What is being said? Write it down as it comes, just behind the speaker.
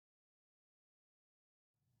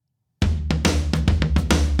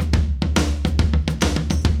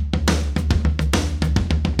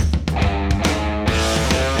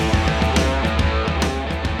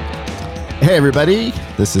Hey everybody,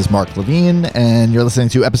 this is Mark Levine, and you're listening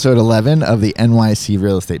to episode 11 of the NYC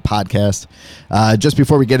Real Estate Podcast. Just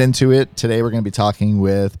before we get into it, today we're going to be talking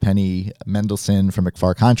with Penny Mendelsohn from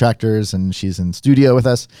McFarr Contractors, and she's in studio with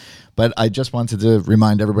us. But I just wanted to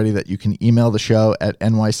remind everybody that you can email the show at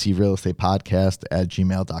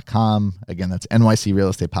nycrealestatepodcast@gmail.com. Again, that's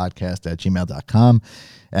nycrealestatepodcast@gmail.com.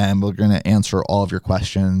 And we're going to answer all of your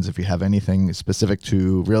questions. If you have anything specific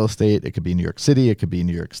to real estate, it could be New York City, it could be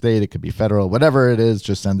New York State, it could be federal, whatever it is,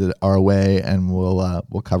 just send it our way, and we'll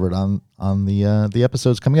cover it on the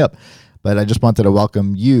episodes coming up. But I just wanted to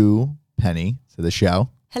welcome you, Penny, to the show.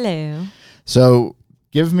 Hello. So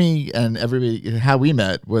give me and everybody, how we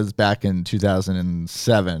met was back in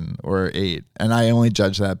 2007 or 8. And I only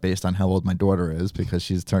judge that based on how old my daughter is because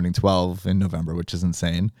she's turning 12 in November, which is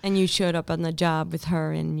insane. And you showed up on the job with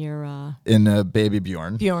her in your... in a baby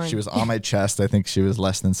Bjorn. Bjorn. She was on my chest. I think she was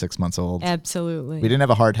less than 6 months old. Absolutely. We didn't have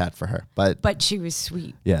a hard hat for her. But she was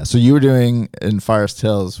sweet. Yeah. So you were doing in Forest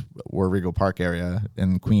Hills, or Regal Park area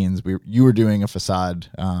in Queens, you were doing a facade,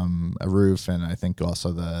 a roof, and I think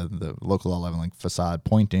also the local 11 like facade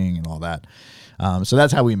pointing and all that. So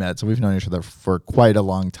that's how we met. So we've known each other for quite a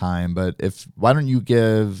long time. But why don't you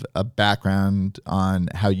give a background on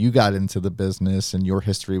how you got into the business and your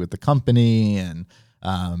history with the company, and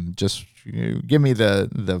just give me the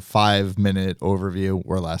 5-minute overview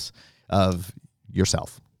or less of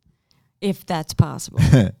yourself. If that's possible.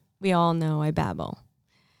 We all know I babble.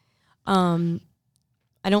 I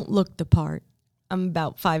don't look the part. I'm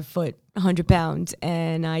about 5 foot, 100 pounds,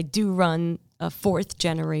 and I do run a 4th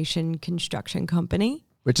generation construction company.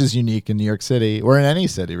 Which is unique in New York City, or in any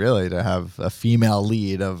city, really, to have a female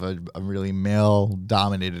lead of a really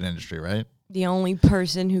male-dominated industry, right? The only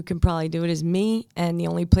person who can probably do it is me, and the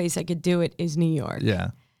only place I could do it is New York.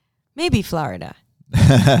 Yeah. Maybe Florida.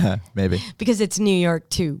 Maybe. Because it's New York,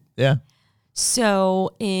 too. Yeah.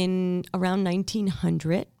 So in around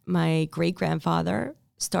 1900, my great-grandfather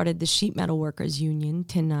started the Sheet Metal Workers Union,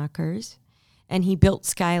 tin knockers, and he built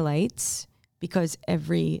skylights because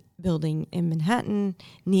every building in Manhattan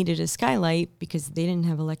needed a skylight because they didn't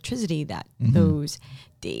have electricity those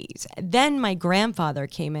days. Then my grandfather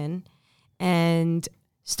came in and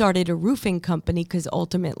started a roofing company because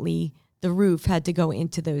ultimately the roof had to go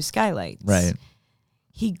into those skylights. Right.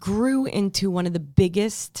 He grew into one of the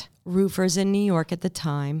biggest roofers in New York at the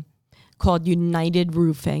time, called United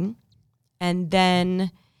Roofing. And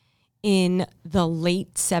then in the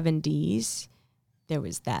late 70s, there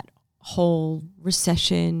was that whole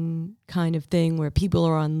recession kind of thing where people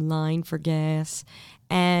are online for gas.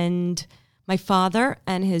 And my father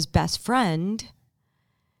and his best friend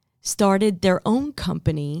started their own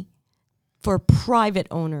company for private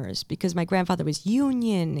owners because my grandfather was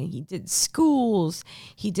union. He did schools.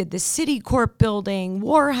 He did the city court building,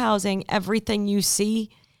 war housing, everything you see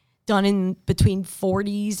done in between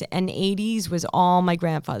 40s and 80s was all my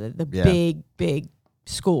grandfather, big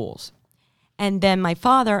schools. And then my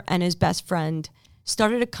father and his best friend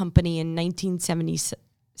started a company in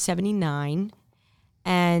 1979,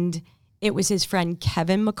 and it was his friend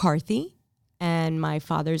Kevin McCarthy, and my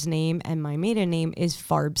father's name and my maiden name is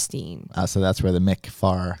Farbstein. So that's where the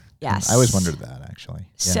McFarr. Yes. I always wondered that, actually.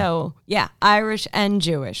 Yeah. So, yeah, Irish and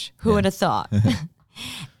Jewish. Who would have thought?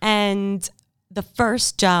 And the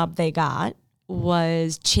first job they got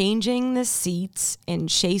was changing the seats in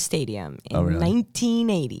Shea Stadium in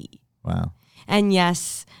 1980. Wow. And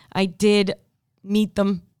yes, I did meet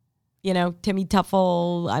them. You know, Timmy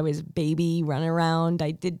Tuffle, I was a baby running around.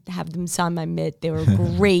 I did have them sign my mitt. They were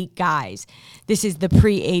great guys. This is the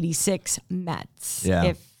pre-86 Mets,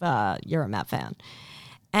 if you're a Met fan.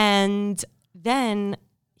 And then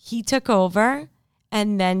he took over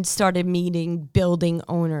and then started meeting building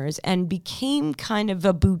owners and became kind of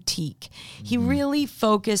a boutique. He really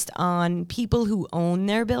focused on people who own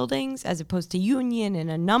their buildings as opposed to union and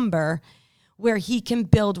a number, where he can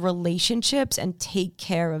build relationships and take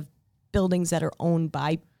care of buildings that are owned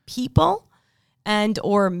by people and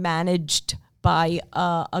or managed by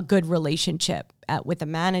a good relationship with a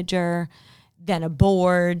manager, then a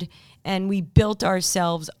board. And we built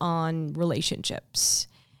ourselves on relationships.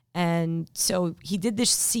 And so he did the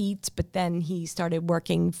seats, but then he started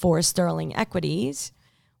working for Sterling Equities,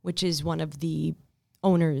 which is one of the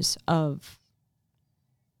owners of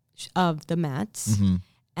the Mets.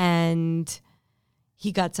 And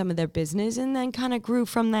he got some of their business and then kind of grew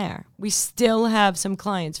from there. We still have some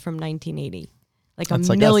clients from 1980, like That's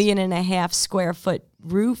a million and a half square foot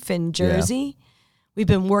roof in Jersey. Yeah. We've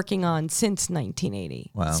been working on since 1980.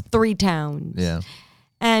 Wow. It's 3 towns. Yeah.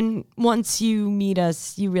 And once you meet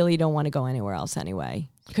us, you really don't want to go anywhere else anyway,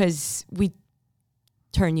 because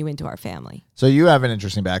turn you into our family. So you have an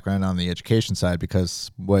interesting background on the education side,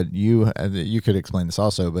 because what you could explain this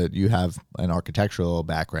also, but you have an architectural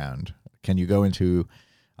background. Can you go into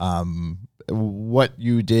what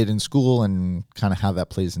you did in school and kind of how that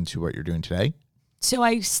plays into what you're doing today? So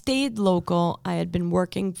I stayed local. I had been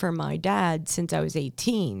working for my dad since I was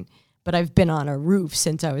 18, but I've been on a roof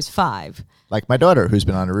since I was 5. Like my daughter, who's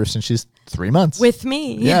been on a roof since she's 3 months. With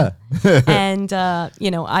me. Yeah. And,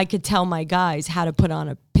 I could tell my guys how to put on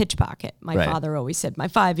a pitch pocket. My Right. father always said, my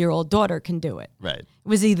 5-year-old daughter can do it. Right. It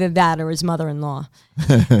was either that or his mother-in-law.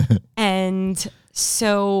 And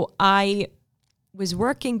so I was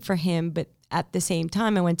working for him, but at the same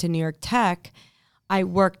time, I went to New York Tech. I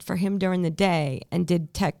worked for him during the day and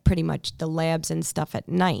did tech, pretty much the labs and stuff, at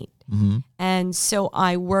night. Mm-hmm. And so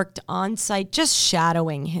I worked on site, just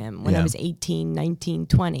shadowing him when I Yeah. was 18, 19,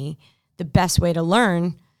 20. The best way to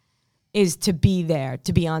learn is to be there,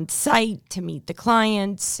 to be on site, to meet the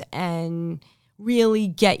clients, and really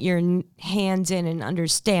get your hands in and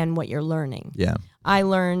understand what you're learning. Yeah. I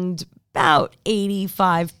learned about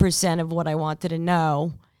 85% of what I wanted to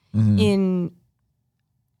know in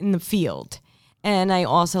the field. And I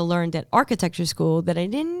also learned at architecture school that I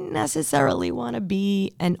didn't necessarily want to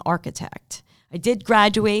be an architect. I did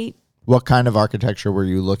graduate. What kind of architecture were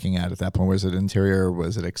you looking at that point? Was it interior?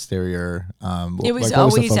 Was it exterior? It was what the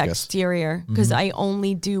always focus? exterior, because I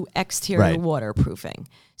only do exterior Right. waterproofing.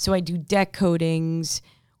 So I do deck coatings,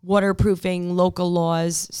 waterproofing, local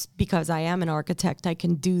laws. Because I am an architect, I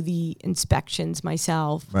can do the inspections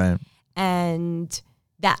myself. Right. And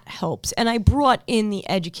that helps. And I brought in the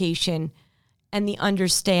education and the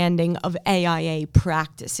understanding of AIA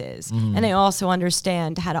practices. And I also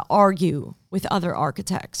understand how to argue with other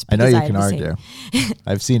architects. I know because you have can the same- argue.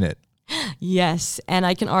 I've seen it. Yes, and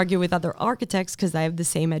I can argue with other architects because I have the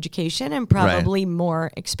same education and probably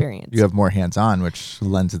more experience. You have more hands-on, which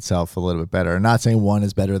lends itself a little bit better. Not saying one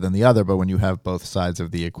is better than the other, but when you have both sides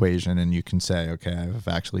of the equation and you can say, okay, I've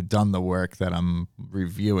actually done the work that I'm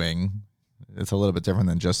reviewing, it's a little bit different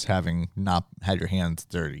than just having not had your hands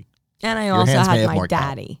dirty. And I Your also hands may had have my more count.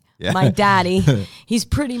 daddy. Yeah. My daddy, he's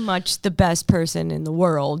pretty much the best person in the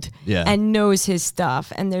world Yeah. and knows his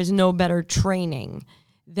stuff. And there's no better training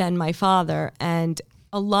than my father. And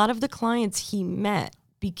a lot of the clients he met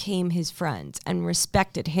became his friends and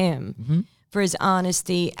respected him for his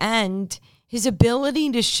honesty and his ability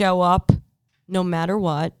to show up no matter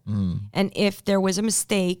what. And if there was a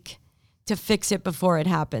mistake, to fix it before it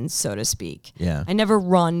happens, so to speak. Yeah. I never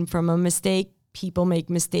run from a mistake. People make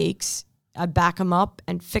mistakes. I back them up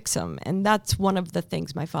and fix them. And that's one of the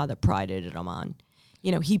things my father prided him on.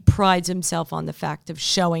 You know, he prides himself on the fact of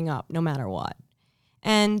showing up no matter what.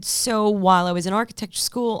 And so while I was in architecture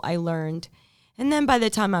school, I learned. And then by the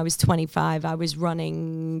time I was 25, I was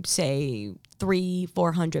running, say,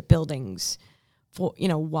 300-400 buildings, for,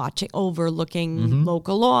 overlooking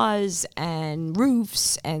local laws and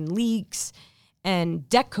roofs and leaks and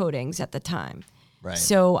deck coatings at the time. Right.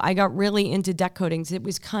 So I got really into deck coatings. It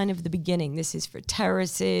was kind of the beginning. This is for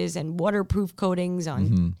terraces and waterproof coatings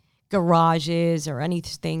on garages or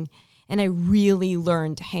anything. And I really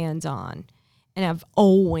learned hands-on. And I've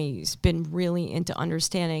always been really into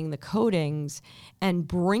understanding the coatings and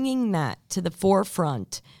bringing that to the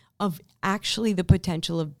forefront of actually the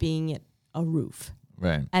potential of being a roof,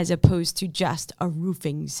 Right. as opposed to just a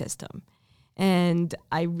roofing system. And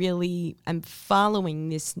I really am following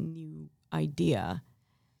this new idea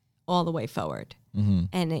all the way forward.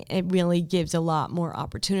 And it really gives a lot more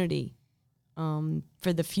opportunity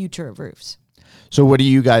for the future of roofs. So what do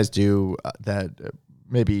you guys do that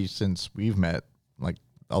maybe since we've met like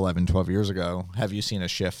 11, 12 years ago, have you seen a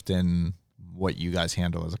shift in what you guys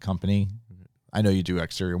handle as a company? I know you do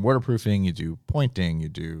exterior waterproofing, you do pointing, you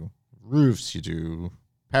do roofs, you do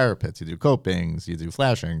parapets, you do copings, you do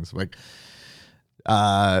flashings. Like,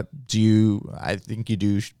 do you have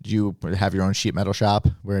your own sheet metal shop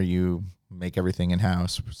where you make everything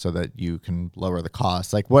in-house so that you can lower the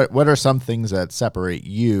cost? Like what are some things that separate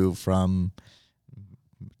you from,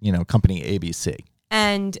 company ABC?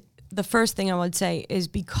 And the first thing I would say is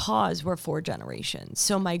because we're 4 generations.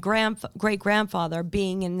 So my great-grandfather,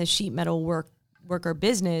 being in the sheet metal worker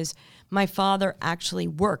business, my father actually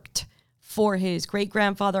worked for his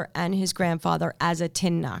great-grandfather and his grandfather as a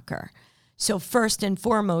tin knocker. So first and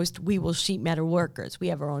foremost, we will sheet metal workers. We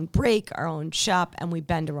have our own break, our own shop, and we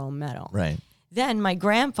bend our own metal. Right. Then my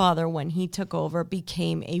grandfather, when he took over,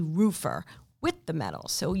 became a roofer with the metal.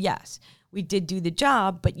 So yes, we did do the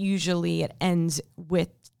job, but usually it ends with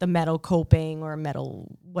the metal coping or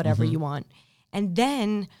metal whatever you want. And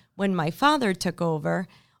then when my father took over,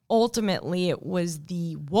 ultimately it was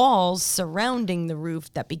the walls surrounding the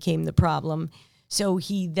roof that became the problem. So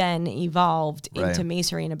he then evolved into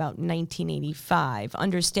masonry in about 1985.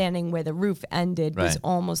 Understanding where the roof ended was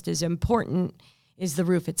almost as important as the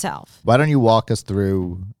roof itself. Why don't you walk us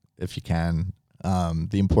through, if you can,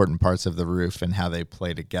 the important parts of the roof and how they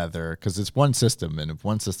play together? Because it's one system, and if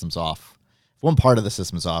one system's off, if one part of the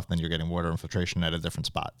system's off, then you're getting water infiltration at a different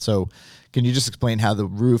spot. So can you just explain how the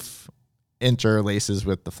roof interlaces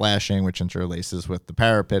with the flashing, which interlaces with the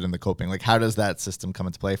parapet and the coping? Like, how does that system come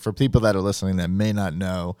into play for people that are listening that may not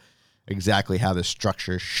know exactly how this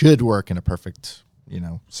structure should work in a perfect,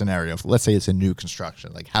 scenario? Let's say it's a new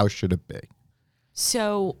construction. Like, how should it be?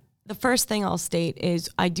 So the first thing I'll state is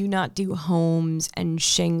I do not do homes and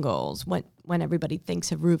shingles when everybody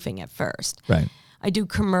thinks of roofing at first. Right. I do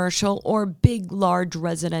commercial or big, large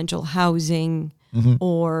residential housing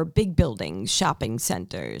or big buildings, shopping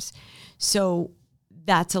centers. So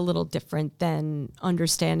that's a little different than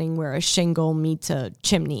understanding where a shingle meets a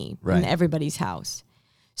chimney in everybody's house.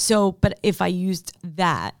 So, but if I used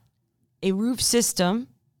that, a roof system,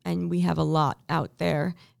 and we have a lot out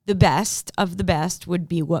there, the best of the best would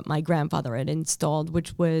be what my grandfather had installed,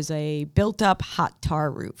 which was a built-up hot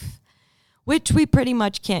tar roof, which we pretty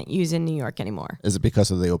much can't use in New York anymore. Is it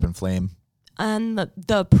because of the open flame? And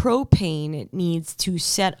the propane it needs to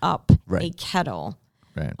set up a kettle.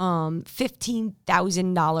 Right.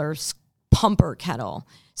 $15,000 pumper kettle.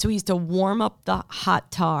 So we used to warm up the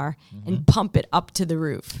hot tar and pump it up to the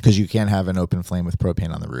roof. Because you can't have an open flame with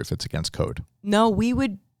propane on the roof. It's against code. No, we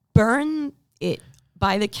would burn it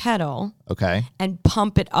by the kettle. Okay. And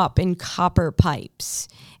pump it up in copper pipes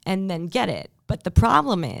and then get it. But the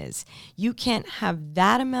problem is you can't have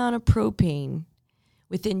that amount of propane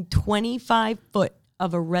within 25 foot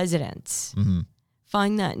of a residence.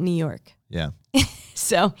 Find that in New York. Yeah.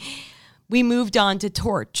 So we moved on to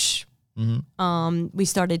torch. We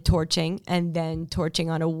started torching and then torching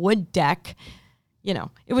on a wood deck. It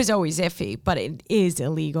was always iffy, but it is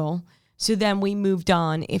illegal. So then we moved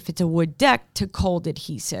on, if it's a wood deck, to cold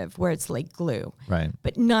adhesive, where it's like glue. Right.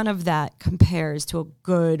 But none of that compares to a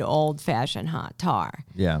good old-fashioned hot tar.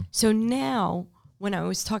 Yeah. So now, when I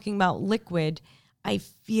was talking about liquid, I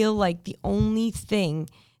feel like the only thing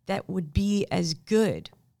that would be as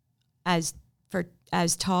good as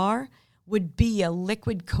tar would be a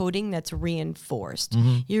liquid coating that's reinforced.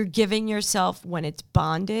 You're giving yourself, when it's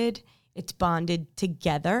bonded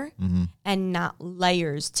together and not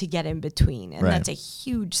layers to get in between. And that's a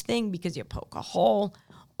huge thing because you poke a hole.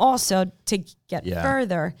 Also, to get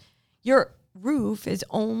further, your roof is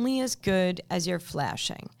only as good as your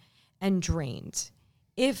flashing and drains.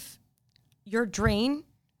 If your drain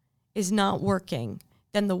is not working,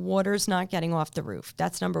 then the water's not getting off the roof.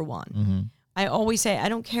 That's number one. I always say, I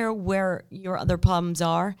don't care where your other problems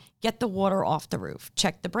are, get the water off the roof.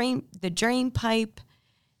 Check the drain pipe,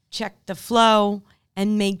 check the flow,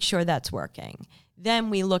 and make sure that's working. Then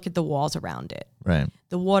we look at the walls around it. Right.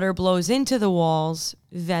 The water blows into the walls,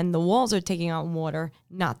 then the walls are taking on water,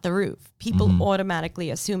 not the roof. People automatically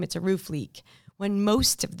assume it's a roof leak, when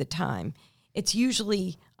most of the time, it's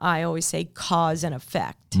usually, I always say, cause and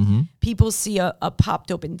effect. People see a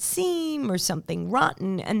popped open seam or something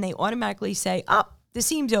rotten, and they automatically say, the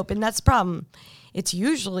seam's open, that's the problem. It's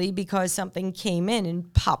usually because something came in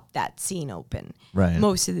and popped that seam open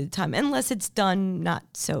most of the time, unless it's done not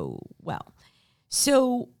so well.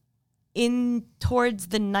 So towards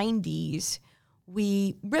the 90s,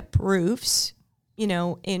 we rip roofs,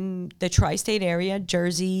 in the tri-state area,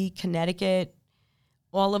 Jersey, Connecticut,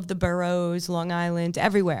 all of the boroughs, Long Island,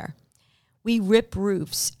 everywhere. We rip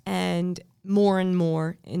roofs, and more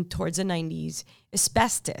towards the 90s,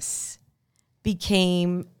 asbestos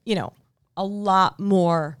became, a lot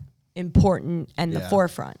more important and the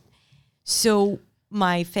forefront. So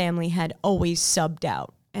my family had always subbed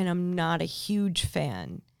out, and I'm not a huge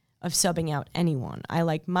fan of subbing out anyone. I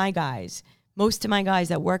like my guys. Most of my guys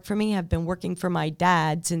that work for me have been working for my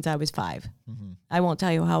dad since I was 5. I won't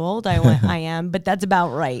tell you how old I am, but that's about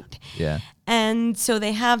right. Yeah. And so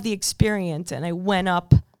they have the experience, and I went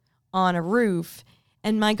up on a roof,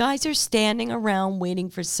 and my guys are standing around waiting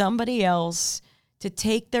for somebody else to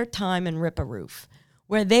take their time and rip a roof,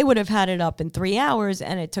 where they would have had it up in 3 hours,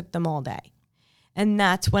 and it took them all day. And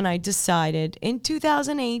that's when I decided in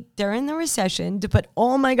 2008, during the recession, to put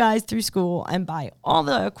all my guys through school and buy all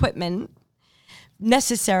the equipment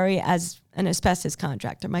necessary as an asbestos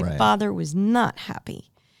contractor. My father was not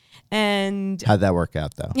happy. And how'd that work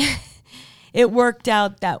out, though? It worked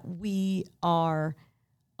out that we are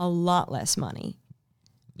a lot less money.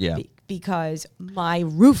 Yeah. Because my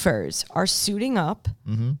roofers are suiting up,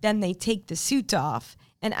 then they take the suits off,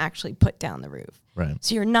 and actually put down the roof. Right.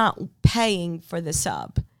 So you're not paying for the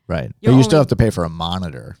sub. Right. You're But you still only- have to pay for a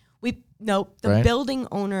monitor. Nope. The Right. building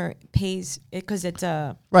owner pays it because it's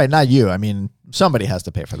a Right. Not you. I mean, somebody has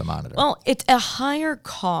to pay for the monitor. well, it's a higher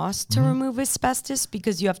cost to remove asbestos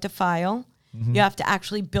because you have to file. You have to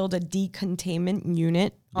actually build a decontainment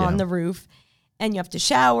unit on Yeah. the roof, and you have to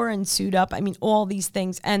shower and suit up. I mean, all these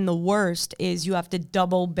things. And the worst is you have to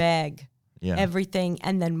double bag Yeah. everything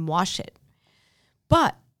and then wash it.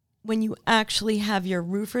 But when you actually have your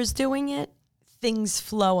roofers doing it, things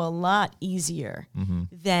flow a lot easier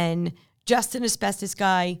than just an asbestos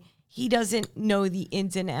guy. He doesn't know the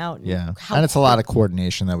ins and outs. Yeah. And it's a lot of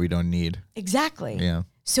coordination that we don't need. Exactly. Yeah.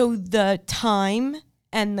 So the time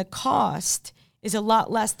and the cost is a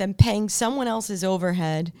lot less than paying someone else's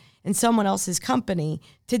overhead and someone else's company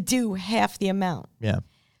to do half the amount. Yeah.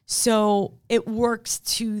 So it works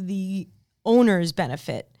to the owner's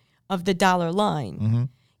benefit of the dollar line.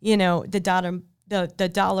 You know,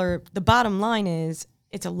 the bottom line is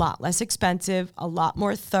it's a lot less expensive, a lot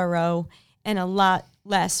more thorough, and a lot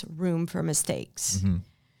less room for mistakes.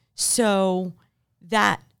 So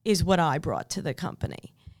that is what I brought to the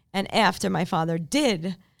company. And after my father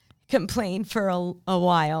did complain for a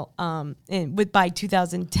while, by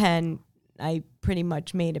 2010, I pretty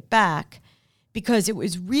much made it back because it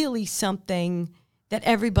was really something that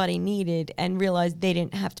everybody needed and realized they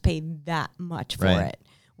didn't have to pay that much for Right. it,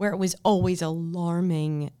 where it was always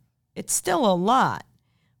alarming. It's still a lot,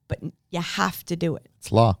 but you have to do it.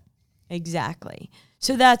 It's law. Exactly.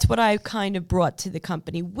 So that's what I kind of brought to the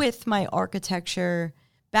company with my architecture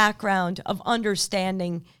background of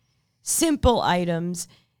understanding simple items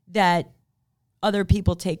that other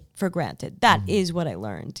people take for granted. That is what I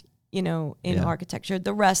learned, in Yeah. architecture.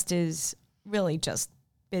 The rest is really just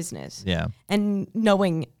business Yeah. and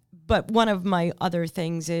knowing. But one of my other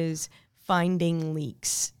things is finding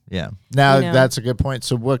leaks. Yeah. Now, You know? that's a good point.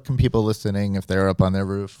 So what can people listening, if they're up on their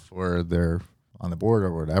roof or they're on the board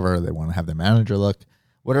or whatever, they want to have their manager look,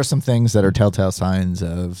 what are some things that are telltale signs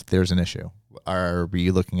of there's an issue? Are we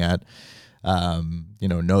looking at,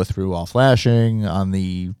 no through wall flashing on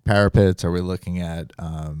the parapets? Are we looking at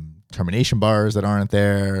termination bars that aren't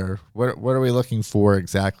there? What are we looking for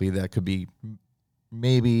exactly that could be,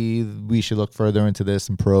 maybe we should look further into this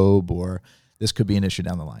and probe, or this could be an issue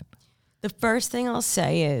down the line? The first thing I'll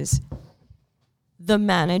say is the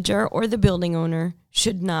manager or the building owner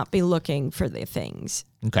should not be looking for the things.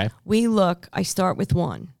 Okay. I start with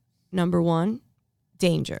one. Number one,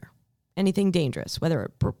 danger. Anything dangerous,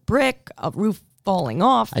 whether a brick, a roof falling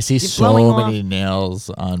off. I see you're so blowing many off. nails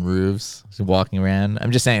on roofs walking around.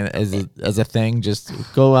 I'm just saying, as a thing, just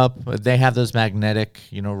go up. They have those magnetic,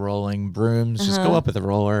 rolling brooms. Just go up with a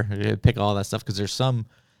roller, pick all that stuff, because there's some,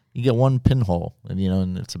 you get one pinhole,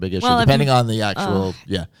 and it's a big issue, Well, if depending you- on the actual,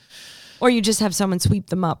 Or you just have someone sweep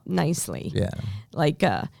them up nicely. yeah. Like,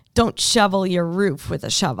 don't shovel your roof with a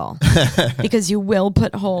shovel because you will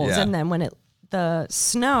put holes. Yeah. And then when the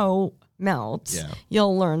snow melts, Yeah.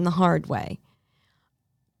 you'll learn the hard way.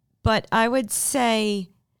 But I would say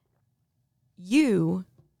you,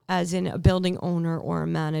 as in a building owner or a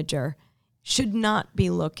manager, should not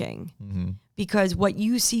be looking because what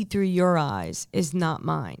you see through your eyes is not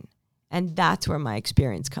mine. And that's where my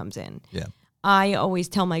experience comes in. Yeah. I always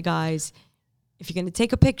tell my guys, if you're going to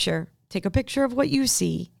take a picture of what you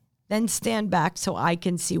see, then stand back so I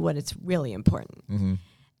can see what it's really important.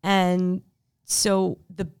 And so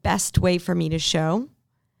the best way for me to show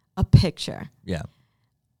a picture, Yeah.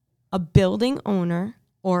 a building owner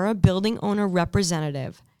or a building owner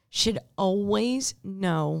representative should always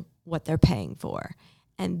know what they're paying for.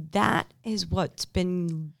 And that is what's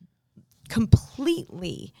been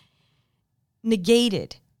completely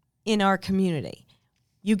negated in our community.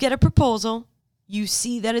 You get a proposal, you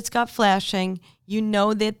see that it's got flashing, you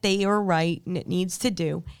know that they are right and it needs to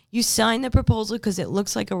do. You sign the proposal because it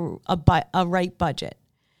looks like a right budget.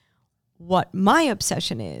 What my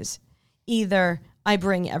obsession is, either I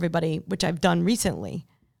bring everybody, which I've done recently,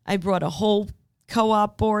 I brought a whole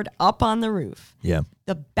co-op board up on the roof. Yeah.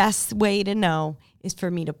 The best way to know is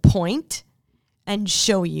for me to point and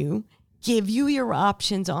show you, give you your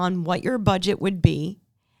options on what your budget would be,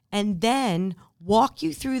 and then walk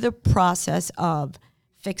you through the process of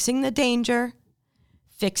fixing the danger,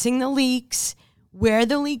 fixing the leaks, where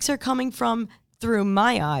the leaks are coming from through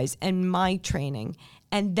my eyes and my training,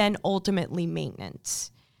 and then ultimately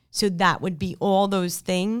maintenance. So that would be all those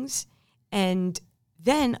things. And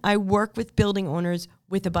then I work with building owners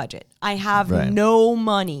with a budget. I have Right. no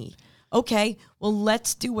money. Okay, well,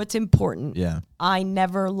 let's do what's important. Yeah. I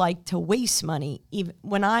never like to waste money. Even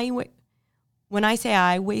when I say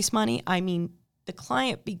I waste money, I mean the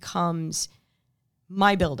client becomes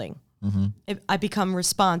my building. I become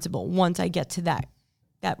responsible once I get to that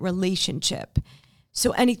relationship.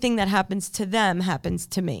 So anything that happens to them happens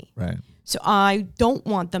to me. Right. So I don't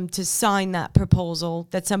want them to sign that proposal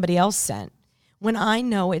that somebody else sent when I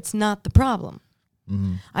know it's not the problem.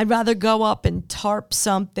 I'd rather go up and tarp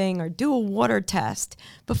something or do a water test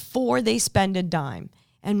before they spend a dime.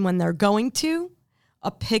 And when they're going to, a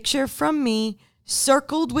picture from me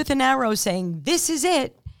circled with an arrow saying, this is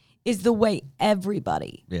it, is the way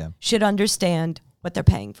everybody should understand what they're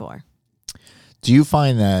paying for. Do you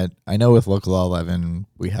find that, I know with Local Law 11,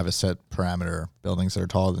 we have a set parameter, buildings that are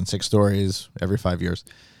taller than 6 stories every 5 years.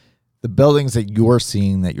 The buildings that you're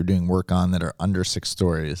seeing that you're doing work on that are under 6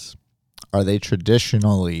 stories, are they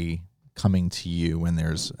traditionally coming to you when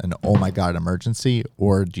there's an oh my God emergency,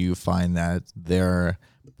 or do you find that they're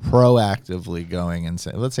proactively going and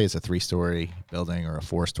say, let's say it's a 3-story building or a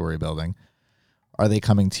 4-story building, are they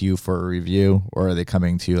coming to you for a review, or are they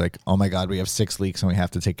coming to you like, oh my God, we have 6 leaks and we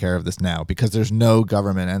have to take care of this now? Because there's no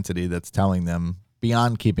government entity that's telling them,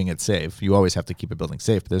 beyond keeping it safe, you always have to keep a building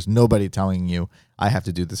safe, but there's nobody telling you, I have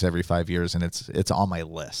to do this every 5 years and it's on my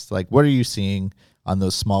list. Like, what are you seeing on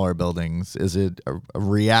those smaller buildings? Is it a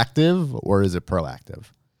reactive or is it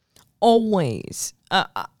proactive? Always.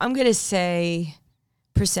 I'm going to say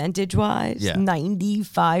percentage-wise,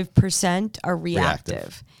 95% are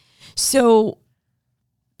reactive. So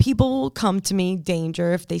people will come to me,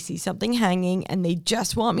 danger, if they see something hanging and they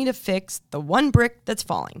just want me to fix the one brick that's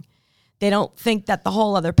falling. They don't think that the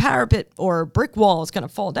whole other parapet or brick wall is going to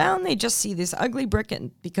fall down. They just see this ugly brick,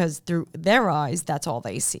 and because through their eyes, that's all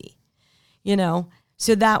they see. You know,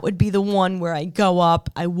 so that would be the one where I go up,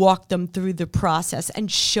 I walk them through the process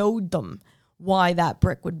and showed them why that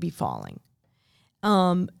brick would be falling.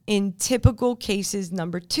 In typical cases,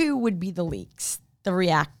 number 2 would be the leaks, the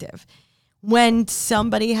reactive. When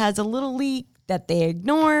somebody has a little leak that they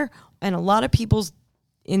ignore, and a lot of people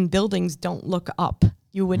in buildings don't look up.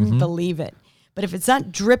 You wouldn't believe it. But if it's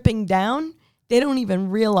not dripping down, they don't even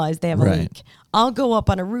realize they have a leak. I'll go up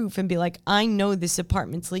on a roof and be like, I know this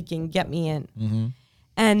apartment's leaking. Get me in.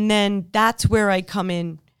 And then that's where I come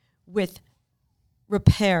in with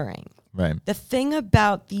repairing. Right. The thing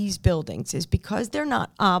about these buildings is because they're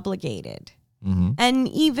not obligated, and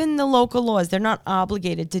even the local laws, they're not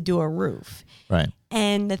obligated to do a roof. Right.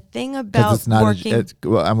 And the thing about it's not working...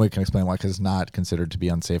 well, we can explain why, because it's not considered to be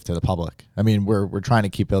unsafe to the public. I mean, we're trying to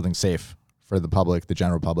keep buildings safe for the public, the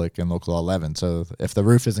general public, and Local Law 11. So if the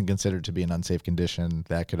roof isn't considered to be an unsafe condition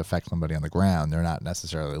that could affect somebody on the ground, they're not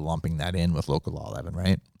necessarily lumping that in with Local Law 11,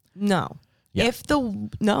 right? No. Yeah.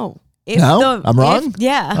 I'm wrong?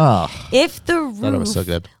 If the roof Thought it was so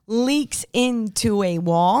good. leaks into a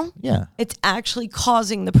wall, it's actually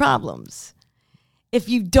causing the problems. If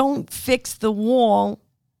you don't fix the wall,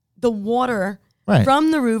 the water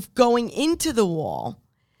from the roof going into the wall,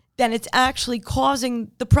 then it's actually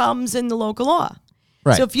causing the problems in the local law.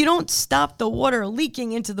 Right. So if you don't stop the water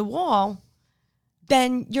leaking into the wall,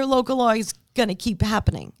 then your local law is going to keep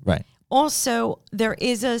happening. Right. Also, there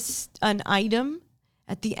is an item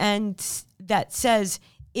at the end that says,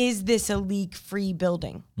 is this a leak-free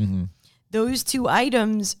building? Those 2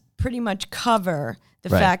 items pretty much cover the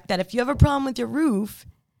fact that if you have a problem with your roof,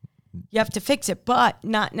 you have to fix it, but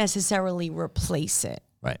not necessarily replace it.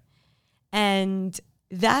 Right. And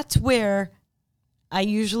that's where I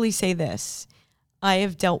usually say this. I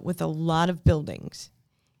have dealt with a lot of buildings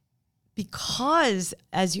because,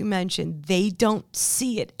 as you mentioned, they don't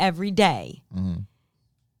see it every day.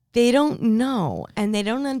 They don't know, and they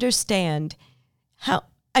don't understand how,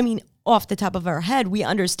 I mean, off the top of our head, we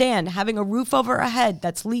understand having a roof over our head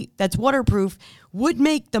that's waterproof would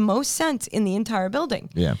make the most sense in the entire building.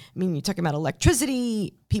 Yeah. I mean, you're talking about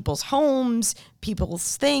electricity, people's homes,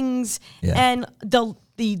 people's things, and the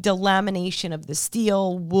delamination of the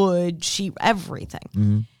steel, wood, sheet,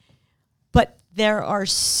 everything. But there are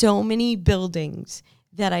so many buildings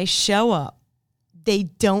that I show up, they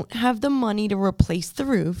don't have the money to replace the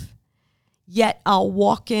roof, yet I'll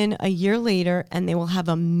walk in a year later and they will have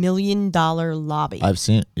 $1 million lobby. I've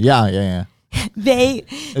seen, yeah.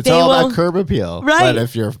 It's all about curb appeal, right? But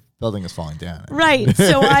if your building is falling down, right?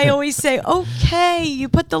 So I always say, okay, you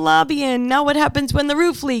put the lobby in. Now what happens when the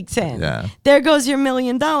roof leaks in? Yeah, there goes your $1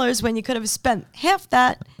 million when you could have spent half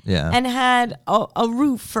that. Yeah. And had a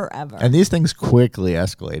roof forever. And these things quickly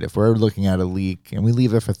escalate. If we're looking at a leak and we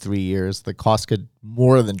leave it for 3 years, the cost could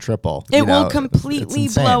more than triple. It will completely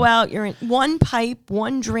blow out your one pipe,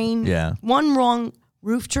 one drain, one wrong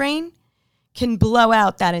roof drain can blow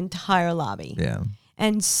out that entire lobby. Yeah.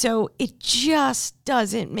 And so it just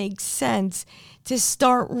doesn't make sense to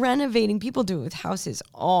start renovating. People do it with houses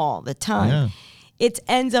all the time. Yeah. It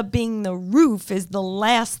ends up being the roof is the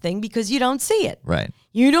last thing because you don't see it. Right.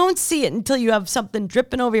 You don't see it until you have something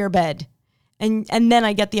dripping over your bed. And then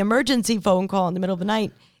I get the emergency phone call in the middle of the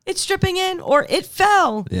night. It's dripping in or it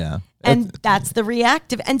fell. Yeah. And that's the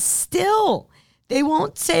reactive. And still, they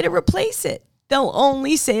won't say to replace it. They'll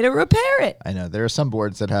only say to repair it. I know there are some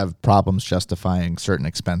boards that have problems justifying certain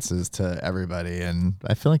expenses to everybody, and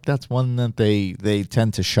I feel like that's one that they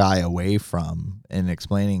tend to shy away from in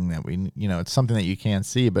explaining that it's something that you can't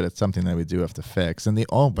see, but it's something that we do have to fix. And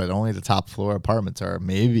but only the top floor apartments are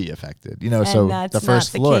maybe affected. So that's the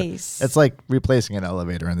first not the floor, case. it's like replacing an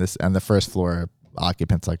elevator, and the first floor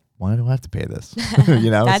occupant's like, why do I have to pay this? That's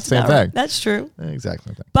same not thing. right. That's true.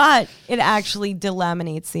 Exactly. But it actually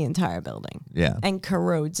delaminates the entire building. Yeah. And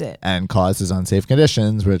corrodes it. And causes unsafe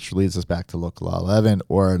conditions, which leads us back to Local Law 11,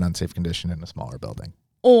 or an unsafe condition in a smaller building.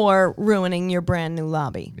 Or ruining your brand new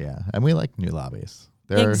lobby. Yeah, and we like new lobbies.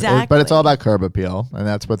 Exactly. But it's all about curb appeal, and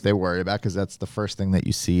that's what they worry about because that's the first thing that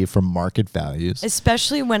you see from market values.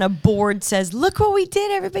 Especially when a board says, look what we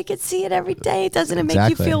did. Everybody can see it every day. Doesn't it make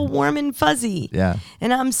you feel warm and fuzzy? Yeah.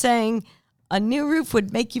 And I'm saying a new roof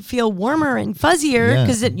would make you feel warmer and fuzzier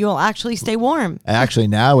because you'll actually stay warm. Actually,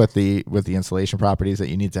 now with the insulation properties that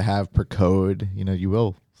you need to have per code, you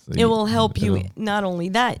will. So it will help you. Not only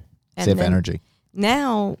that. And save energy.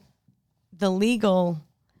 Now,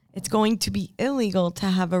 it's going to be illegal to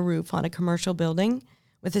have a roof on a commercial building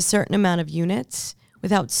with a certain amount of units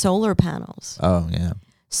without solar panels. Oh, yeah.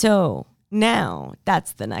 So now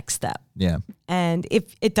that's the next step. Yeah. And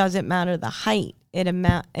if it doesn't matter the height, it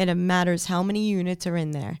matters how many units are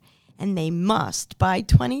in there. And they must, by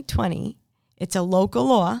 2020, it's a local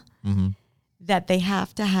law that they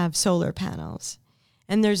have to have solar panels.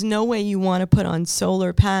 And there's no way you want to put on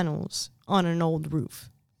solar panels on an old roof.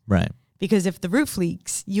 Right. Because if the roof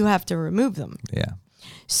leaks, you have to remove them. Yeah.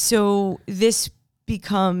 So this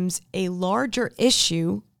becomes a larger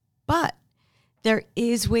issue, but there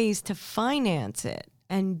is ways to finance it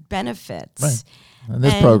and benefits. Right. And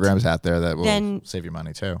there's programs out there that will save you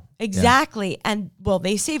money too. Exactly. Yeah. And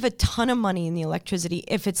they save a ton of money in the electricity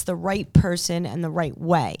if it's the right person and the right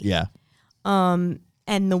way. Yeah. And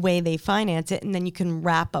the way they finance it. And then you can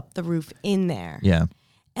wrap up the roof in there. Yeah.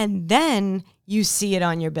 And then you see it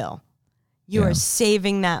on your bill. You are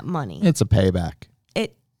saving that money. It's a payback.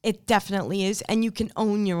 It definitely is. And you can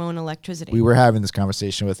own your own electricity. We were having this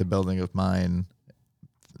conversation with a building of mine,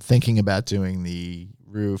 thinking about doing the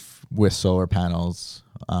roof with solar panels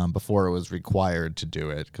before it was required to do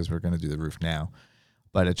it because we're going to do the roof now.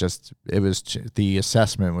 But the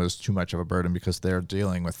assessment was too much of a burden because they're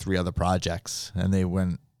dealing with 3 other projects and they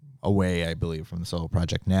went away, I believe, from the solar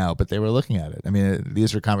project now, but they were looking at it. I mean,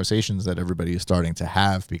 these are conversations that everybody is starting to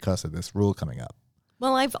have because of this rule coming up.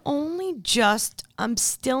 Well, I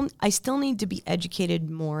still need to be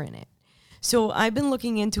educated more in it. So I've been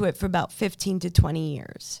looking into it for about 15 to 20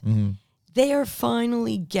 years. Mm-hmm. They are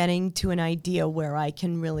finally getting to an idea where I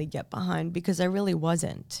can really get behind because I really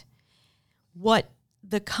wasn't. What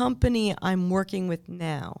the company I'm working with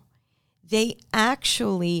now, they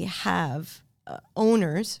actually have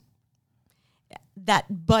owners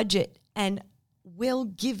that budget and will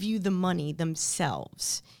give you the money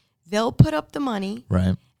themselves. They'll put up the money,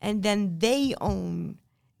 right, and then they own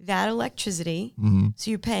that electricity. Mm-hmm.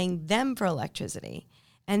 So you're paying them for electricity.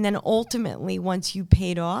 And then ultimately, once you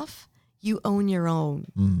paid off, you own your own.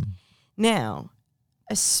 Mm. Now,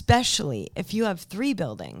 especially if you have 3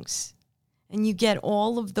 buildings and you get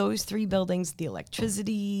all of those 3 buildings, the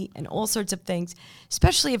electricity and all sorts of things,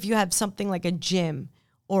 especially if you have something like a gym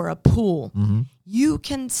or a pool, you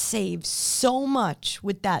can save so much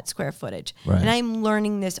with that square footage. Right. And I'm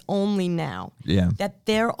learning this only now. Yeah. That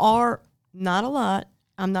there are not a lot.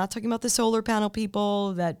 I'm not talking about the solar panel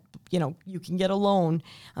people that, you can get a loan.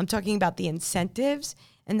 I'm talking about the incentives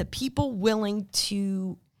and the people willing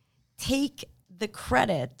to take the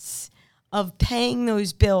credits of paying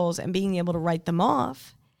those bills and being able to write them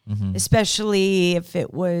off. Mm-hmm. Especially if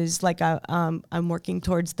it was like I'm working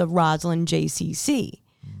towards the Roslyn JCC.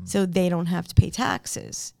 So they don't have to pay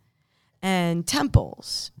taxes, and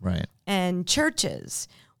temples, right, and churches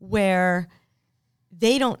where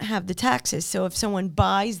they don't have the taxes. So if someone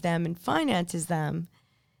buys them and finances them,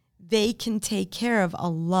 they can take care of a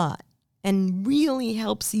lot and really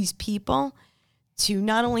helps these people to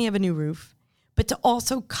not only have a new roof, but to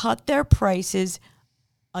also cut their prices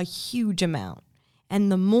a huge amount.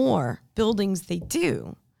 And the more buildings they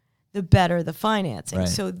do, the better the financing. Right.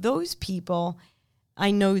 So those people, I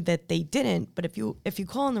know that they didn't, but if you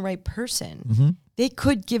call on the right person, they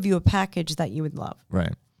could give you a package that you would love.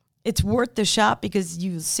 Right. It's worth the shot because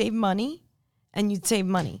you save money and you'd save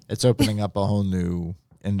money. It's opening up a whole new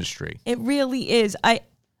industry. It really is.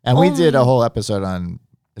 And we did a whole episode on,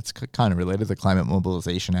 it's kind of related to the Climate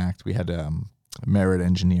Mobilization Act. We had Merit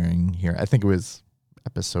Engineering here. I think it was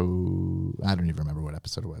episode, I don't even remember what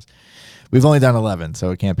episode it was. We've only done 11, so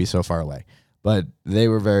it can't be so far away. But they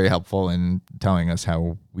were very helpful in telling us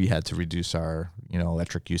how we had to reduce our,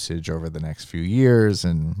 electric usage over the next few years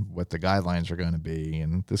and what the guidelines are going to be.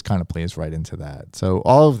 And this kind of plays right into that. So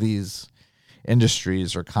all of these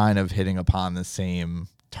industries are kind of hitting upon the same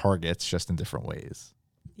targets, just in different ways.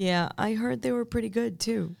 Yeah, I heard they were pretty good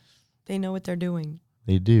too. They know what they're doing.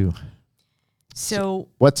 They do. So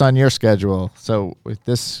what's on your schedule? So with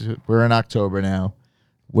this, we're in October now.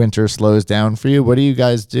 Winter slows down for you. What do you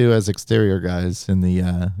guys do as exterior guys in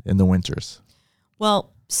the winters?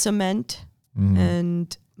 Well, cement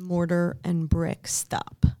and mortar and brick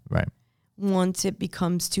stop. Right. Once it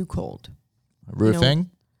becomes too cold.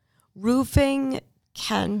 Roofing? Roofing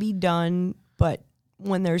can be done, but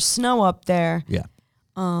when there's snow up there,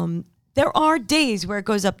 there are days where it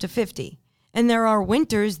goes up to 50. And there are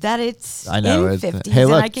winters that it's in 50s. Hey,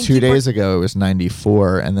 look, 2 days ago it was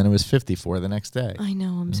 94, and then it was 54 the next day. I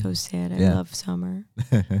know, I'm so sad. I love summer.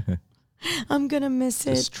 I'm going to miss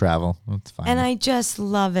it. Just travel. It's fine. And I just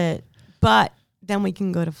love it. But then we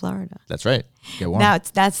can go to Florida. That's right. Get warm.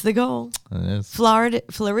 That's the goal. It is.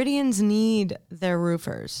 Floridians need their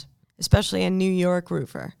roofers, especially a New York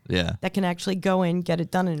roofer. Yeah. That can actually go in, get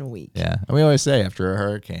it done in a week. Yeah. And we always say after a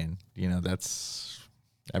hurricane,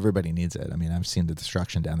 everybody needs it. I mean, I've seen the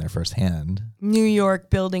destruction down there firsthand. New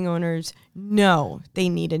York building owners know they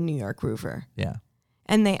need a New York roofer. Yeah.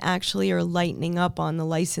 And they actually are lightening up on the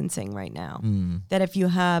licensing right now. That if you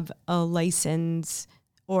have a license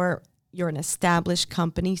or you're an established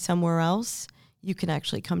company somewhere else, you can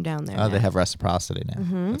actually come down there. Oh, they have reciprocity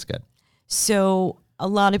now. That's good. So a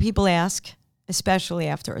lot of people ask, especially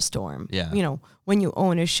after a storm. Yeah. When you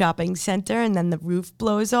own a shopping center and then the roof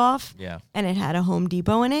blows off and it had a Home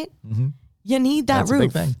Depot in it, you need that That's roof. a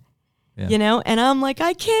big thing. Yeah. And I'm like,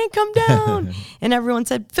 I can't come down. And everyone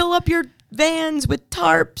said, fill up your vans with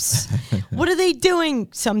tarps. What are they doing?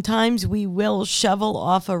 Sometimes we will shovel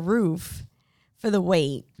off a roof for the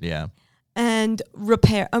weight. Yeah. And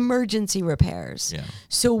emergency repairs. Yeah.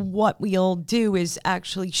 So what we'll do is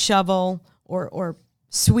actually shovel or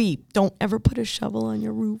sweep. Don't ever put a shovel on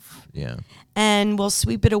your roof. Yeah. And we'll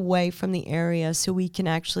sweep it away from the area so we can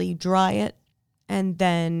actually dry it and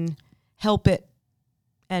then help it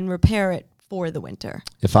and repair it for the winter.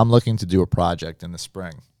 If I'm looking to do a project in the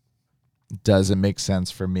spring, does it make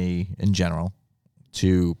sense for me in general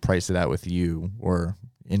to price it out with you or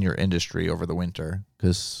in your industry over the winter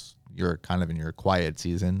because you're kind of in your quiet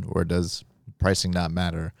season, or does pricing not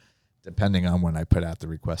matter depending on when I put out the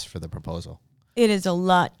request for the proposal? It is a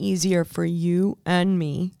lot easier for you and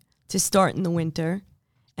me to start in the winter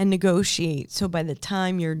and negotiate. So by the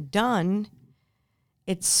time you're done,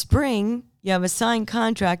 it's spring, you have a signed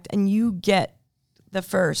contract, and you get the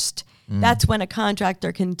first. That's when a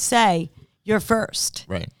contractor can say, you're first.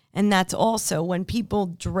 Right. And that's also when people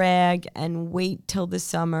drag and wait till the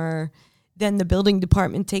summer, then the building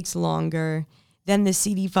department takes longer, then the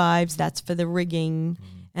CD5s, that's for the rigging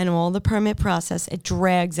and all the permit process, it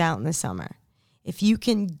drags out in the summer. If you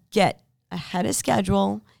can get ahead of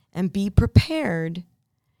schedule and be prepared,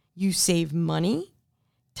 you save money,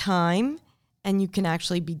 time, and you can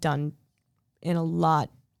actually be done in a lot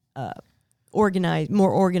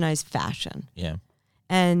more organized fashion. Yeah.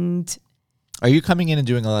 And are you coming in and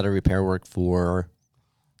doing a lot of repair work for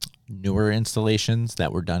newer installations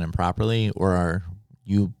that were done improperly, or are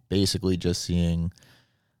you basically just seeing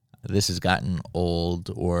this has gotten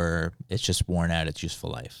old or it's just worn out its useful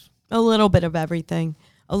life? a little bit of everything.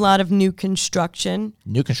 A lot of new construction.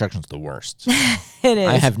 New construction's the worst. It is.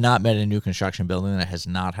 I have not met a new construction building that has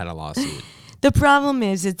not had a lawsuit. The problem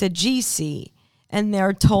is it's a GC, and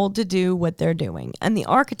they're told to do what they're doing. And the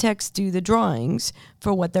architects do the drawings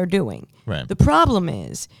for what they're doing. Right. The problem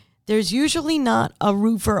is there's usually not a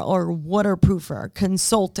roofer or waterproofer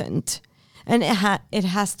consultant, and it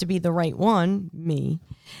has to be the right one, me.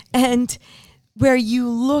 And where you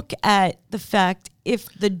look at the fact if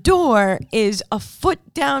the door is a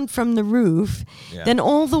foot down from the roof, then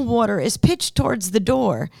all the water is pitched towards the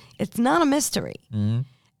door. It's not a mystery. Mm-hmm.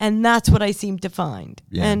 And that's what I seem to find.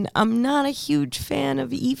 Yeah. And I'm not a huge fan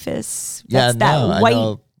of EIFS. Yeah, That's that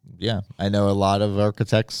white. I know a lot of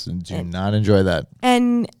architects do not enjoy that.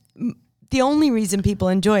 And the only reason people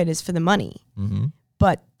enjoy it is for the money. Mm-hmm.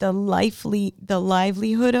 But the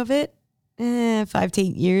livelihood of it, 5 to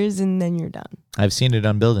 8 years, and then you're done. I've seen it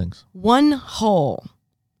on buildings. One hole,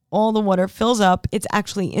 all the water fills up. It's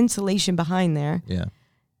actually insulation behind there. Yeah.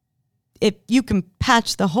 If you can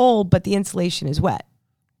patch the hole, but the insulation is wet,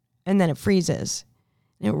 and then it freezes.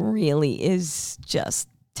 It really is just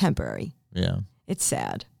temporary. Yeah. It's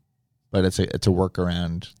sad. But it's a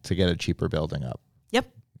workaround to get a cheaper building up. Yep.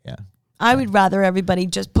 Yeah. I would rather everybody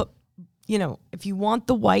just put, if you want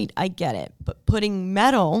the white, I get it. But putting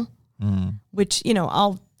metal, which,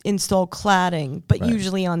 I'll install cladding, but Right.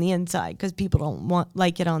 usually on the inside because people don't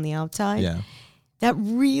like it on the outside. Yeah. That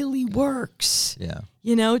really works. Yeah.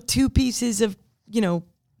 2 pieces of,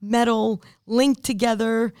 metal linked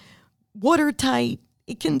together, watertight.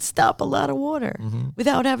 It can stop a lot of water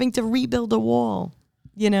without having to rebuild a wall.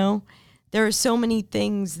 There are so many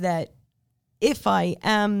things that if I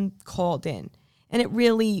am called in, and it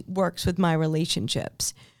really works with my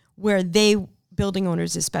relationships, where building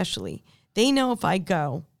owners especially, they know if I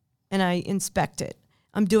go and I inspect it,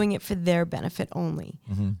 I'm doing it for their benefit only.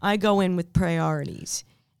 I go in with priorities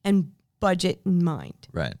and budget in mind.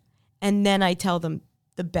 Right. And then I tell them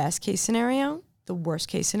the best case scenario, the worst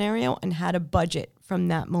case scenario, and how to budget from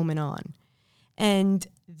that moment on. And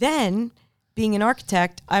then, being an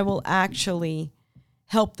architect, I will actually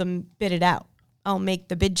help them bid it out. I'll make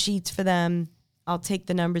the bid sheets for them. I'll take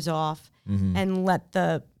the numbers off and let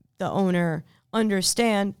the owner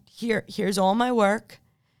understand, here's all my work.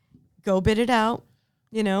 Go bid it out,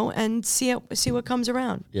 and see what comes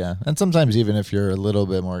around. Yeah. And sometimes even if you're a little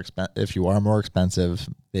bit more if you are more expensive,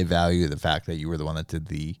 they value the fact that you were the one that did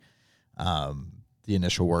the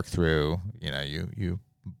initial work through, you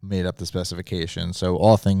made up the specifications. So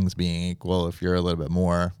all things being equal, if you're a little bit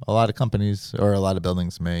more, a lot of companies or a lot of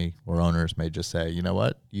buildings or owners may just say, you know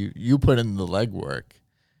what, you put in the legwork,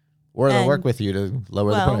 or they'll work with you to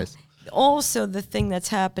lower the price. Also, the thing that's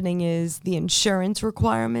happening is the insurance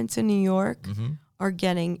requirements in New York are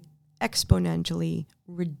getting exponentially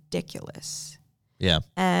ridiculous. Yeah.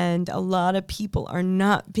 And a lot of people are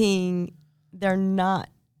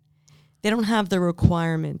they don't have the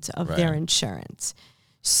requirements of their insurance.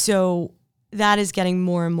 So that is getting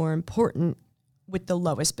more and more important with the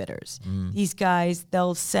lowest bidders. These guys,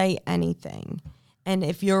 they'll say anything. And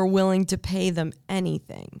if you're willing to pay them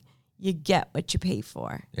anything, you get what you pay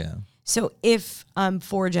for. Yeah. So if I'm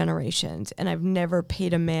 4 generations and I've never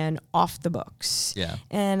paid a man off the books,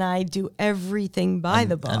 and I do everything by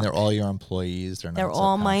the book, and they're all your employees, they're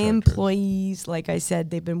all my employees. Like I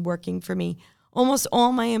said, they've been working for me. Almost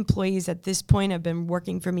all my employees at this point have been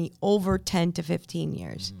working for me over 10 to 15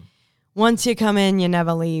 years. Once you come in, you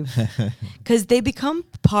never leave because they become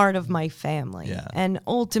part of my family. Yeah. And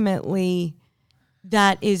ultimately,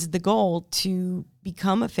 that is the goal, to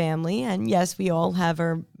become a family. And yes, we all have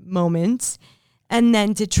our moments, and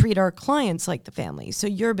then to treat our clients like the family. So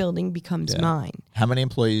your building becomes mine. How many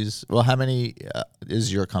employees? Well, how many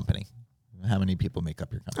is your company? How many people make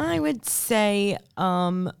up your company? I would say,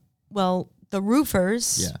 the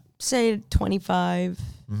roofers, say 25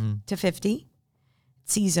 to 50,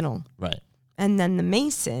 seasonal. Right. And then the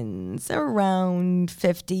masons, they're around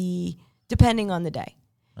 50, depending on the day.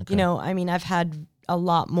 Okay. I've had a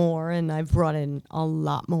lot more, and I've brought in a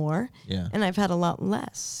lot more. Yeah. And I've had a lot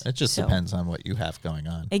less. It just depends on what you have going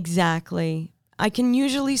on. Exactly. I can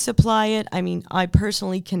usually supply it. I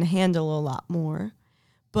personally can handle a lot more,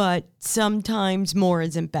 but sometimes more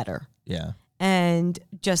isn't better. Yeah. And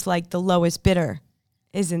just like the lowest bidder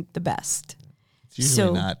isn't the best. It's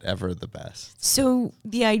usually not ever the best. So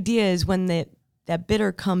the idea is when that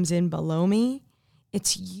bidder comes in below me,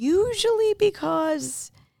 it's usually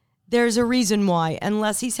because there's a reason why,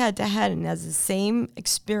 unless he's head to head and has the same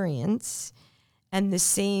experience and the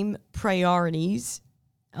same priorities,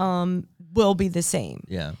 will be the same.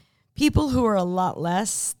 Yeah. People who are a lot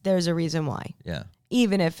less, there's a reason why. Yeah.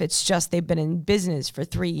 Even if it's just they've been in business for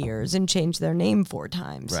 3 years and changed their name 4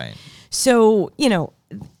 times. Right. So,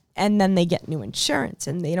 and then they get new insurance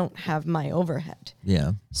and they don't have my overhead.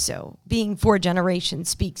 Yeah. So being 4 generations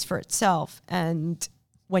speaks for itself. And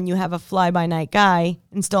when you have a fly-by-night guy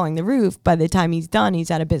installing the roof, by the time he's done, he's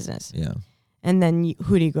out of business. Yeah. And then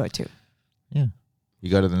who do you go to? Yeah. You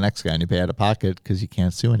go to the next guy and you pay out of pocket because you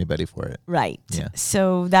can't sue anybody for it. Right. Yeah.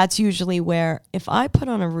 So that's usually where, if I put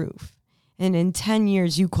on a roof and in 10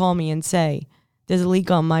 years you call me and say, there's a leak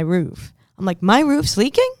on my roof, I'm like, my roof's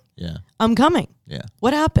leaking? Yeah. I'm coming. Yeah.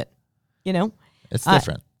 What happened? It's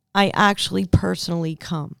different. I actually personally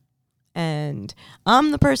come, and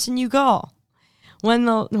I'm the person you call. When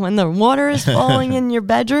the water is falling in your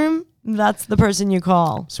bedroom, that's the person you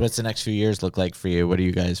call. So what's the next few years look like for you? What are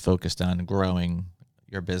you guys focused on growing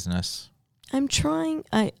your business? I'm trying.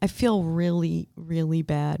 I feel really, really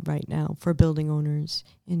bad right now for building owners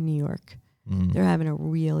in New York. They're having a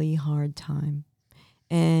really hard time.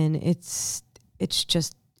 And it's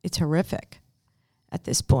horrific at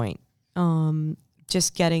this point.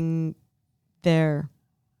 Just getting their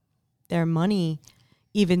money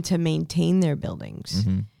even to maintain their buildings.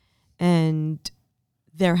 And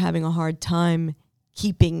they're having a hard time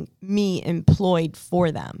keeping me employed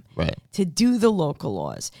for them to do the local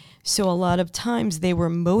laws. So a lot of times they were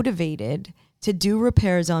motivated to do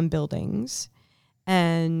repairs on buildings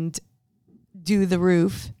and do the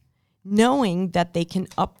roof, knowing that they can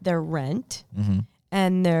up their rent,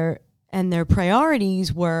 and their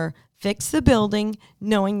priorities were fix the building,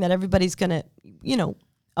 knowing that everybody's going to,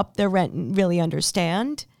 up their rent and really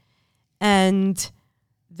understand. And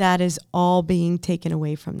that is all being taken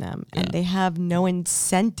away from them. And they have no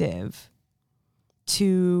incentive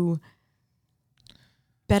to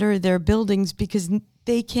better their buildings because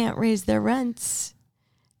they can't raise their rents.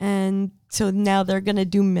 And so now they're going to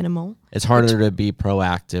do minimal. It's harder to be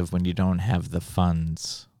proactive when you don't have the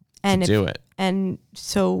funds to do it. And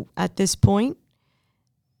so at this point,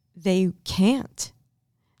 they can't.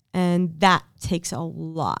 And that takes a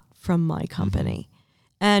lot from my company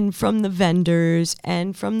and from the vendors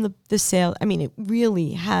and from the sale. I mean, it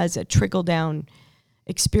really has a trickle-down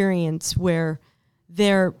experience where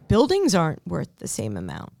their buildings aren't worth the same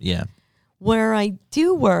amount. Yeah. Where I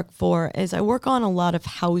do work for is I work on a lot of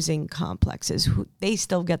housing complexes. They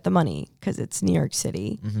still get the money because it's New York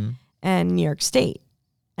City and New York State.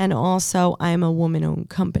 And also I'm a woman-owned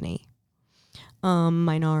company,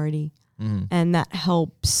 minority, and that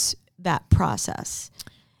helps that process.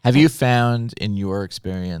 Have you found in your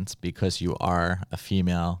experience, because you are a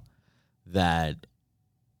female, that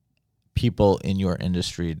people in your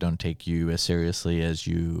industry don't take you as seriously as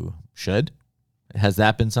you should? Has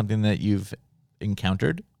that been something that you've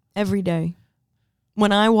encountered? Every day.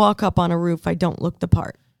 When I walk up on a roof, I don't look the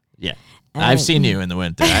part. Yeah. I've seen you in the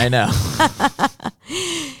winter. I know.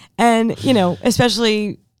 And,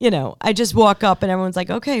 especially, I just walk up and everyone's like,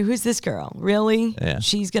 okay, who's this girl? Really? Yeah.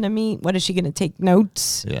 She's going to meet? What is she going to take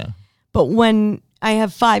notes? Yeah. But when I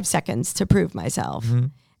have 5 seconds to prove myself,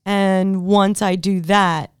 and once I do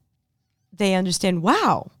that, they understand,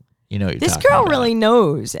 wow, you know what you're this talking girl about. really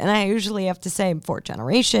knows. And I usually have to say I'm fourth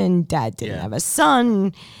generation. Dad didn't have a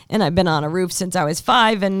son. And I've been on a roof since I was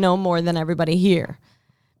 5 and know more than everybody here.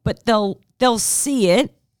 But they'll see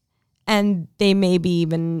it, and they may be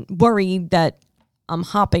even worried that I'm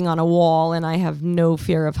hopping on a wall and I have no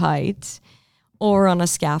fear of heights, or on a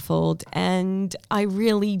scaffold. And I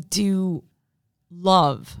really do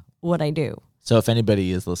love what I do. So if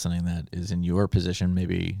anybody is listening that is in your position,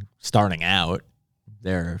 maybe starting out,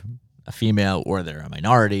 they're a female or they're a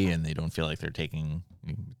minority and they don't feel like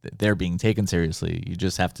they're being taken seriously, you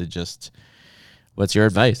just have to what's your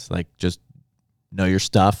advice? Like, just know your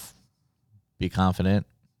stuff, be confident,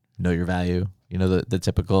 know your value, the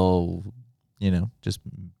typical, just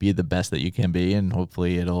be the best that you can be, and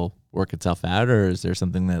hopefully it'll work itself out? Or is there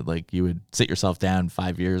something that like you would sit yourself down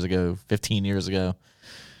 5 years ago, 15 years ago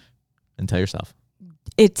and tell yourself?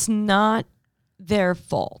 It's not their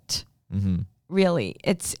fault. Really.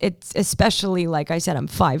 It's especially, like I said, I'm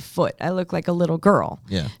 5 foot. I look like a little girl.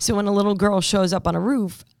 Yeah. So when a little girl shows up on a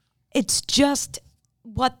roof, it's just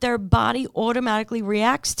what their body automatically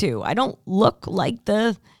reacts to. I don't look like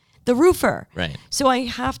the roofer. Right. So I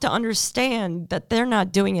have to understand that they're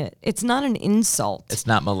not doing it. It's not an insult. It's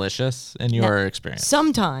not malicious in your experience.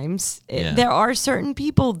 Sometimes there are certain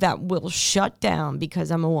people that will shut down because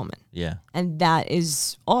I'm a woman. Yeah. And that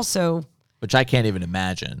is also... Which I can't even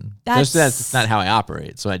imagine. That's not how I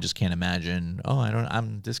operate. So I just can't imagine,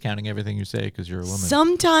 I'm discounting everything you say because you're a woman.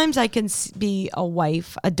 Sometimes I can be a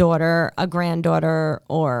wife, a daughter, a granddaughter,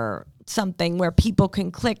 or something where people can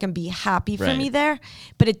click and be happy for me there,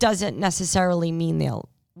 but it doesn't necessarily mean they'll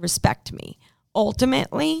respect me.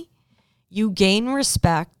 Ultimately, you gain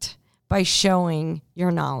respect by showing your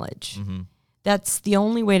knowledge. That's the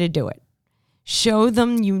only way to do it. Show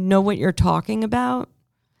them you know what you're talking about.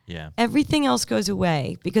 Yeah. Everything else goes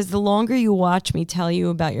away, because the longer you watch me tell you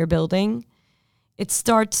about your building, it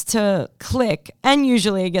starts to click, and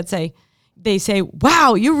usually they say,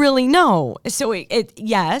 wow, you really know. So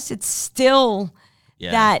it's still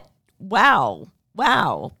that wow,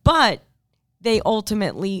 but they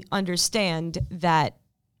ultimately understand that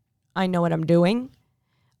I know what I'm doing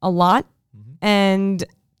a lot, and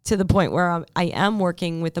to the point where I am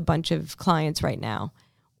working with a bunch of clients right now.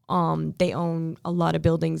 They own a lot of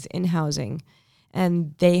buildings in housing,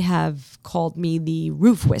 and they have called me the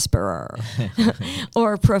roof whisperer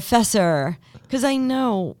or professor, because I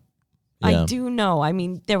know Yeah. I do know. I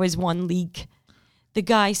mean, there was one leak. The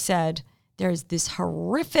guy said there's this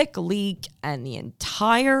horrific leak and the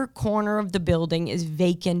entire corner of the building is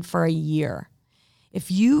vacant for a year. If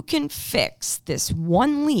you can fix this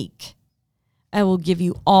one leak, I will give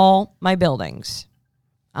you all my buildings.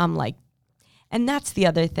 I'm like, and that's the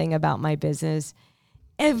other thing about my business.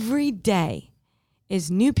 Every day is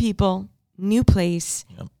new people, new place,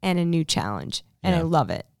 and a new challenge. And I love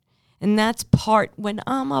it. And that's part, when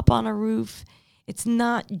I'm up on a roof, it's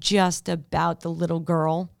not just about the little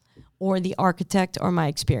girl or the architect or my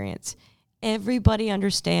experience. Everybody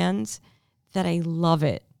understands that I love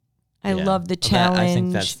it. I love the challenge. I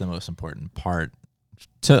think that's the most important part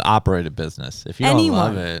to operate a business. If you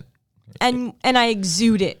Anyone. don't love it. And I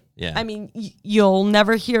exude it. Yeah. I mean, you'll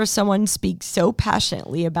never hear someone speak so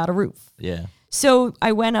passionately about a roof. Yeah. So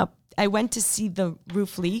I went to see the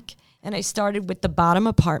roof leak, and I started with the bottom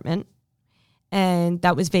apartment, and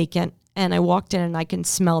that was vacant. And I walked in and I can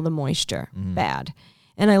smell the moisture bad.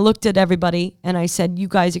 And I looked at everybody and I said, you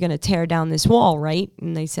guys are going to tear down this wall, right?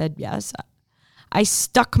 And they said, yes. I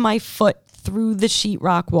stuck my foot through the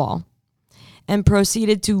sheetrock wall and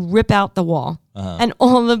proceeded to rip out the wall. And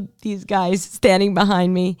all of these guys standing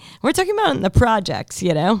behind me, we're talking about in the projects,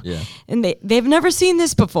 you know? Yeah. And they've never seen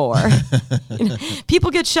this before. You know,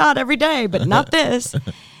 people get shot every day, but not this.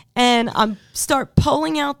 And I start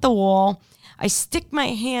pulling out the wall. I stick my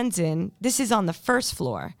hands in. This is on the first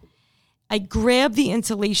floor. I grab the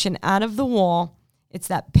insulation out of the wall. It's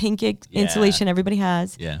that pink insulation everybody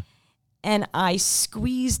has. Yeah. And I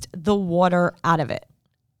squeezed the water out of it.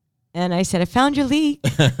 And I said, I found your leak.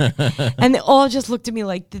 And they all just looked at me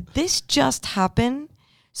like, did this just happen?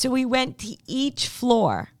 So we went to each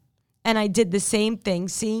floor and I did the same thing,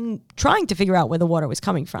 trying to figure out where the water was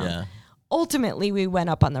coming from. Yeah. Ultimately, we went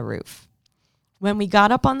up on the roof. When we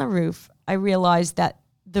got up on the roof, I realized that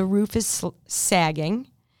the roof is sagging.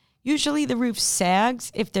 Usually the roof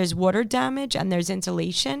sags if there's water damage and there's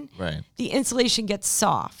insulation. Right. The insulation gets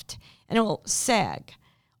soft and it will sag.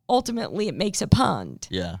 Ultimately, it makes a pond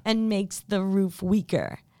and makes the roof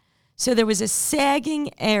weaker. So there was a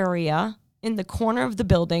sagging area in the corner of the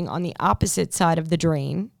building on the opposite side of the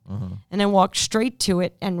drain. And I walked straight to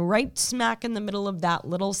it, and right smack in the middle of that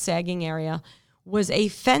little sagging area was a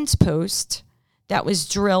fence post that was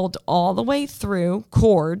drilled all the way through,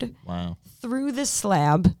 cord, through the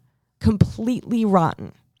slab, completely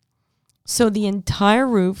rotten. So the entire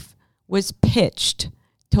roof was pitched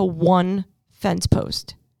to one fence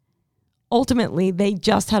post. Ultimately, they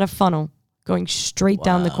just had a funnel going straight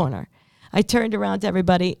down the corner. I turned around to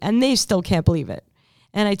everybody, and they still can't believe it.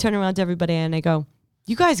 And I turn around to everybody, and I go,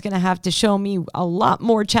 you guys are going to have to show me a lot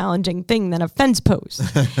more challenging thing than a fence post.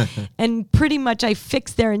 And pretty much I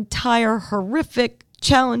fixed their entire horrific,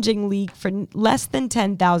 challenging leak for less than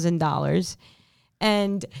 $10,000.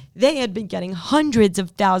 And they had been getting hundreds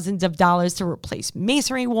of thousands of dollars to replace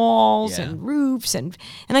masonry walls and roofs. And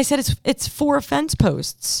I said, it's 4 fence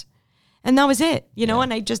posts. And that was it, you know,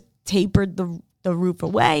 and I just tapered the roof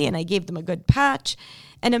away and I gave them a good patch.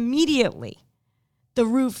 And immediately the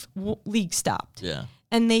roof leak stopped. Yeah.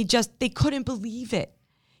 And they couldn't believe it.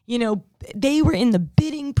 You know, they were in the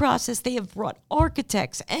bidding process. They have brought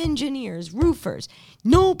architects, engineers, roofers.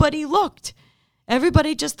 Nobody looked.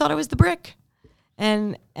 Everybody just thought it was the brick.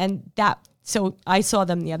 And so I saw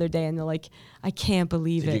them the other day and they're like, I can't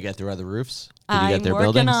believe it. Did you get their other roofs? Did you I'm get their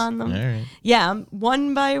working buildings? on them. All right. Yeah,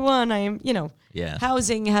 one by one. I am, Yeah.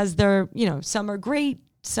 housing has their, some are great,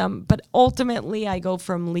 but ultimately I go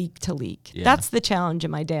from leak to leak. Yeah. That's the challenge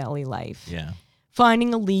in my daily life. Yeah.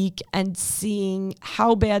 Finding a leak and seeing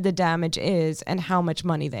how bad the damage is and how much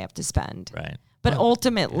money they have to spend. Right. But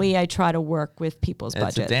ultimately, I try to work with people's It's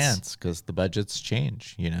budgets. a dance because the budgets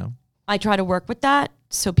change, I try to work with that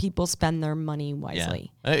so people spend their money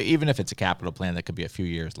wisely. Yeah. Even if it's a capital plan that could be a few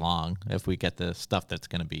years long, if we get the stuff that's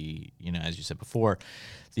going to be, as you said before,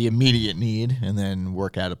 the immediate need, and then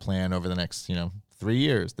work out a plan over the next, 3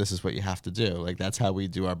 years. This is what you have to do. Like, that's how we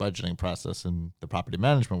do our budgeting process in the property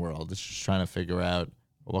management world. It's just trying to figure out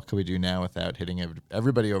what can we do now without hitting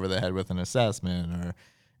everybody over the head with an assessment, or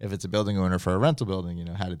if it's a building owner for a rental building,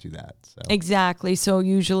 how to do that. So. Exactly. So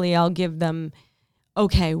usually I'll give them,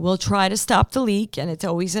 okay, we'll try to stop the leak, and it's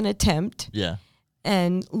always an attempt. Yeah.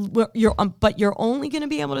 And but you're only going to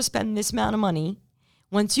be able to spend this amount of money.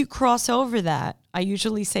 Once you cross over that, I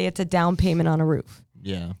usually say it's a down payment on a roof.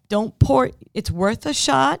 Yeah. Don't it's worth a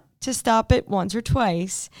shot to stop it once or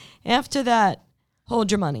twice. After that, hold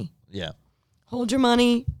your money. Yeah. Hold your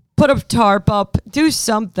money, put a tarp up, do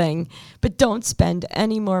something, but don't spend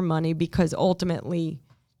any more money because ultimately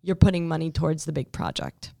you're putting money towards the big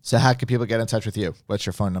project. So how can people get in touch with you? What's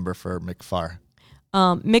your phone number for McFar?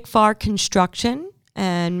 McFar Construction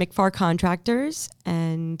and McFar Contractors.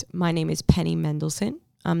 And my name is Penny Mendelson.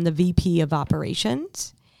 I'm the VP of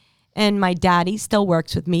Operations. And my daddy still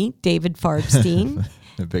works with me, David Farbstein.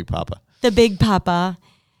 The Big Papa. The Big Papa.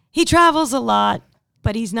 He travels a lot,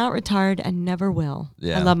 but he's not retired and never will.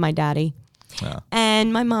 Yeah. I love my daddy. Yeah.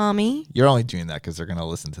 And my mommy. You're only doing that because they're going to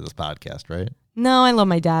listen to this podcast, right? No, I love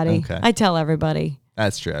my daddy. Okay. I tell everybody.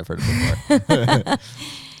 That's true. I've heard it before.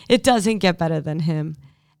 It doesn't get better than him.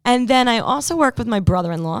 And then I also work with my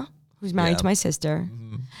brother-in-law, who's married Yeah. to my sister.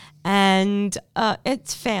 And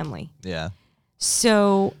it's family. Yeah.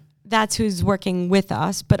 So that's who's working with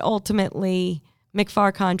us. But ultimately,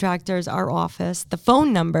 McFar Contractors, our office, the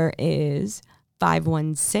phone number is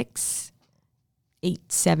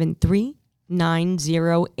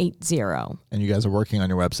 516-873-9080. And you guys are working on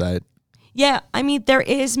your website. Yeah, I mean, there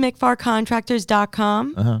is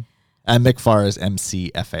McFarContractors.com. Uh-huh. And McFar is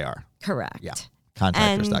MCFAR. Correct. Yeah.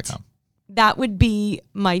 Contractors.com. And that would be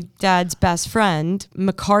my dad's best friend,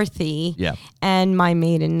 McCarthy. Yeah. And my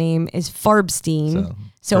maiden name is Farbstein.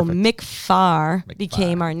 So McFar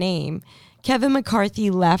became our name. Kevin McCarthy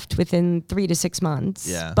left within 3 to 6 months.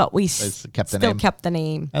 Yeah. But we kept the still name. kept the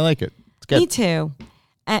name. I like it. It's good. Me too.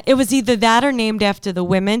 It was either that or named after the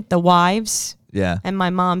women, the wives. Yeah. And my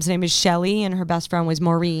mom's name is Shelley, and her best friend was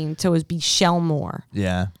Maureen. So it would be Shellmore.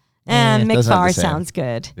 Yeah. And Those aren't McFar the same. sounds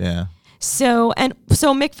good. Yeah. So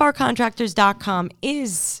McFarContractors.com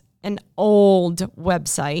is an old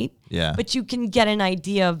website, Yeah. but you can get an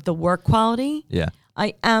idea of the work quality. Yeah.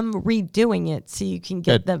 I am redoing it so you can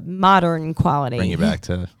get Good. the modern quality. Bring you back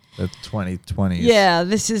to the 2020s. Yeah,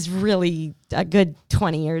 this is really a good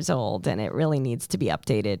 20 years old, and it really needs to be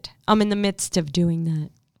updated. I'm in the midst of doing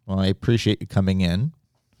that. Well, I appreciate you coming in.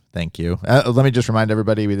 Thank you. Let me just remind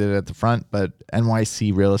everybody, we did it at the front, but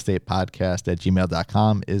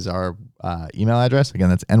nycrealestatepodcast@gmail.com is our email address. Again,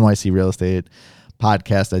 that's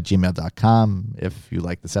nycrealestatepodcast@gmail.com. If you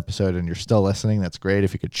like this episode and you're still listening, that's great.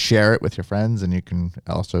 If you could share it with your friends, and you can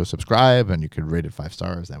also subscribe, and you could rate it 5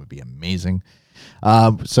 stars, that would be amazing.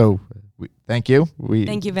 Thank you.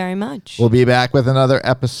 Thank you very much. We'll be back with another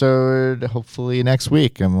episode hopefully next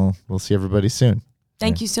week, and we'll see everybody soon.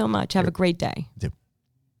 Thank you so much. Have a great day. Yep.